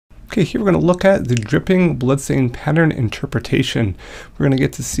Okay, here we're going to look at the dripping bloodstain pattern interpretation. We're going to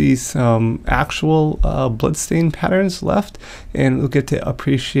get to see some actual bloodstain patterns left, and we'll get to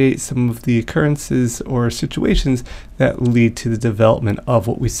appreciate some of the occurrences or situations that lead to the development of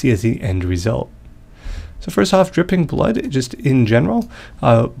what we see as the end result. So first off, dripping blood, just in general,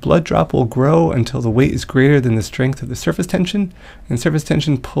 blood drop will grow until the weight is greater than the strength of the surface tension, and surface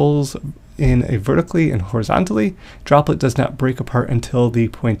tension pulls in a vertically and horizontally. Droplet does not break apart until the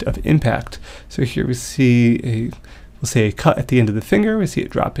point of impact. So here we see we'll say a cut at the end of the finger. We see it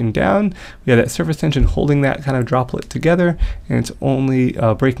dropping down. We have that surface tension holding that kind of droplet together, and it's only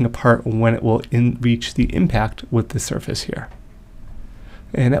breaking apart when it will reach the impact with the surface here.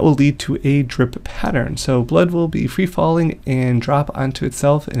 And that will lead to a drip pattern. So blood will be free falling and drop onto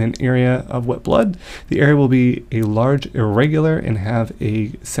itself in an area of wet blood. The area will be a large irregular and have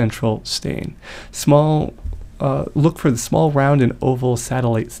a central stain. Look for the small round and oval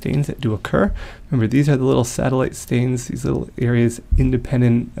satellite stains that do occur. Remember, these are the little satellite stains, these little areas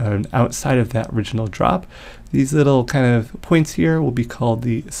independent outside of that original drop. These little kind of points here will be called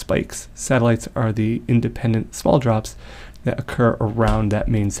the spikes. Satellites are the independent small drops that occur around that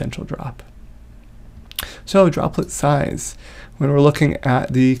main central drop. So droplet size, when we're looking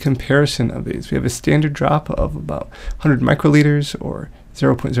at the comparison of these, we have a standard drop of about 100 microliters or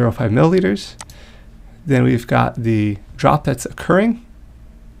 0.05 milliliters. Then we've got the drop that's occurring.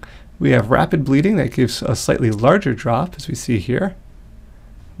 We have rapid bleeding that gives a slightly larger drop, as we see here.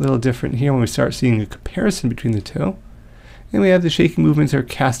 A little different here when we start seeing a comparison between the two. And we have the shaking movements that are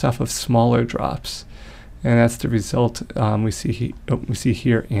cast off of smaller drops. And that's the result we see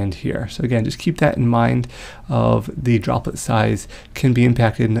here and here. So again, just keep that in mind of the droplet size can be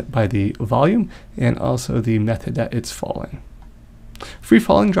impacted by the volume and also the method that it's falling. Free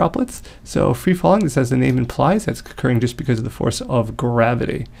falling droplets. So free falling, this as the name implies, that's occurring just because of the force of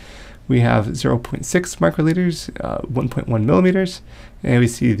gravity. We have 0.6 microliters, 1.1 millimeters, and we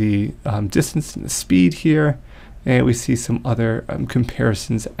see the distance and the speed here. And we see some other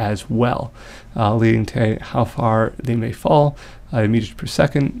comparisons as well, leading to how far they may fall, meters per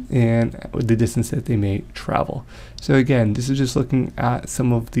second, and the distance that they may travel. So again, this is just looking at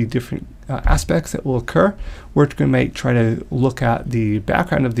some of the different aspects that will occur. We're going to try to look at the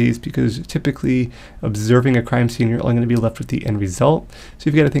background of these because typically observing a crime scene, you're only going to be left with the end result. So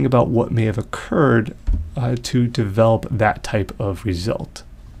you've got to think about what may have occurred to develop that type of result.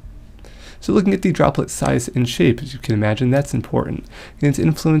 So looking at the droplet size and shape, as you can imagine, that's important. And it's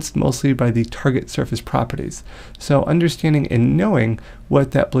influenced mostly by the target surface properties. So understanding and knowing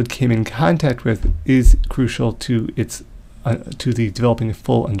what that blood came in contact with is crucial to the developing a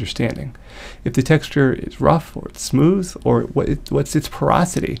full understanding. If the texture is rough or it's smooth, or what's its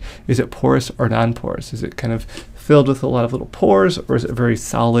porosity? Is it porous or non-porous? Is it kind of filled with a lot of little pores, or is it a very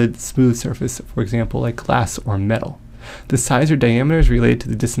solid, smooth surface, for example, like glass or metal? The size or diameter is related to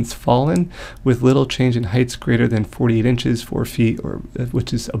the distance fallen, with little change in heights greater than 48 inches, 4 feet,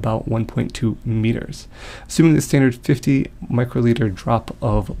 which is about 1.2 meters, assuming the standard 50 microliter drop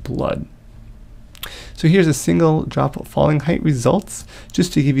of blood. So here's a single drop falling height results,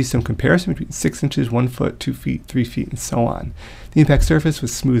 just to give you some comparison between 6 inches, 1 foot, 2 feet, 3 feet, and so on. The impact surface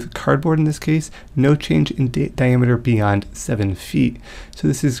was smooth cardboard in this case, no change in diameter beyond 7 feet. So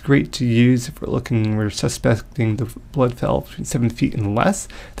this is great to use if we're suspecting the blood fell between 7 feet and less.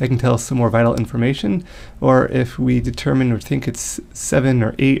 That can tell us some more vital information. Or if we determine or think it's 7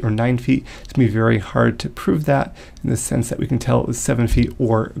 or 8 or 9 feet, it's going to be very hard to prove that in the sense that we can tell it was 7 feet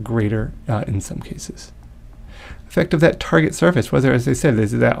or greater in some cases. Effect of that target surface, whether, as I said,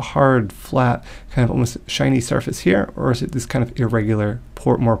 is it that hard, flat, kind of almost shiny surface here, or is it this kind of irregular,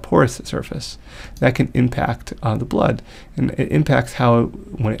 more porous surface? That can impact the blood, and it impacts how,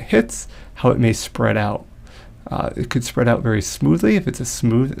 when it hits, how it may spread out. It could spread out very smoothly if it's a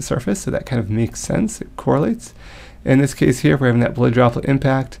smooth surface, so that kind of makes sense, it correlates. In this case here, we're having that blood droplet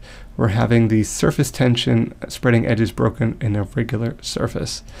impact, we're having the surface tension spreading edges broken in a regular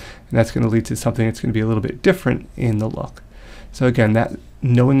surface. And that's going to lead to something that's going to be a little bit different in the look. So again,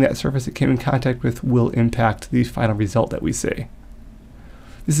 knowing that surface it came in contact with will impact the final result that we see.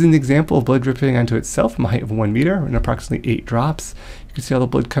 This is an example of blood dripping onto itself from a height of 1 meter and approximately 8 drops. You can see all the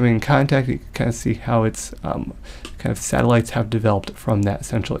blood coming in contact. You can kind of see how its kind of satellites have developed from that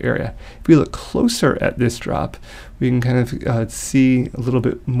central area. If we look closer at this drop, we can kind of see a little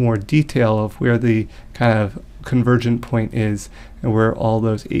bit more detail of where the kind of convergent point is and where all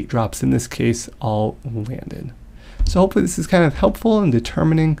those 8 drops in this case all landed. So hopefully this is kind of helpful in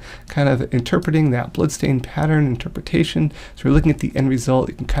determining, kind of interpreting that bloodstain pattern interpretation. So we're looking at the end result,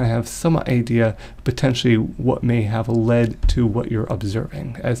 you can kind of have some idea potentially what may have led to what you're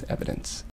observing as evidence.